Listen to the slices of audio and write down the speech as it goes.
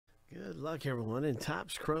Good luck, everyone, in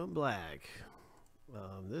Topps Chrome Black.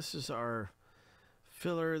 This is our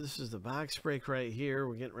filler. This is the box break right here.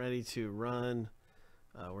 We're getting ready to run.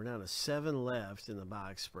 We're down to 7 left in the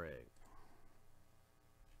box break.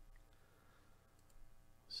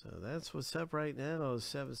 So that's what's up right now.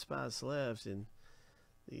 7 spots left, and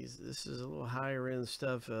this is a little higher end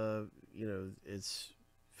stuff. You know, it's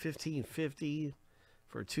 1550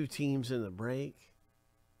 for 2 teams in the break.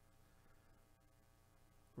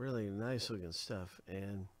 Really nice looking stuff,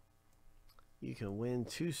 and you can win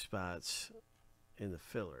 2 spots in the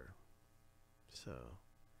filler. So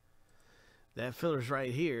that filler's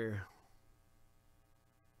right here.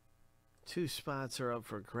 2 spots are up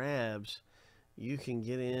for grabs. You can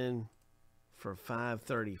get in for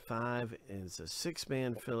 $535, and it's a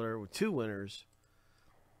 6-man filler with 2 winners.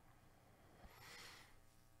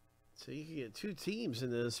 So you can get 2 teams in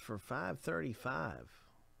this for $535.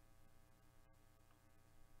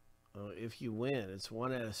 If you win, it's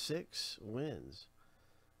 1 out of 6 wins.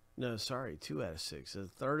 No, sorry, 2 out of 6. A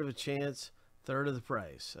third of a chance, third of the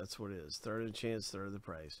price. That's what it is. Third of a chance, third of the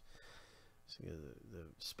price. So the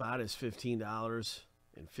spot is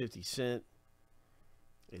 $15.50.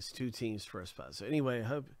 It's 2 teams per spot. So anyway, I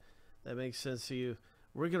hope that makes sense to you.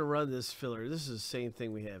 We're going to run this filler. This is the same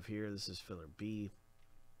thing we have here. This is filler B.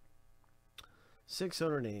 6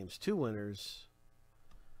 owner names, 2 winners.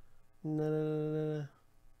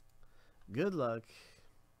 Good luck,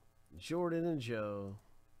 Jordan and Joe.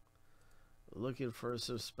 Looking for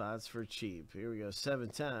some spots for cheap. Here we go, 7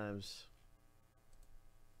 times.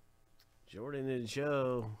 Jordan and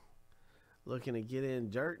Joe looking to get in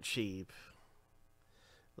dirt cheap.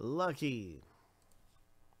 Lucky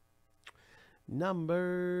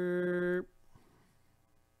number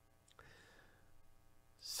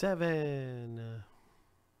 7.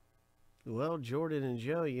 Well, Jordan and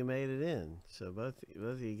Joe, you made it in. So both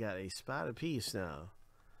of you got a spot apiece now.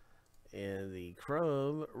 And the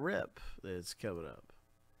Chrome rip that's coming up.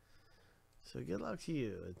 So good luck to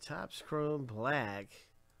you. And Topps Chrome Black.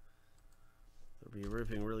 It'll be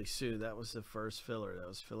ripping really soon. That was the first filler. That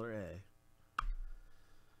was filler A.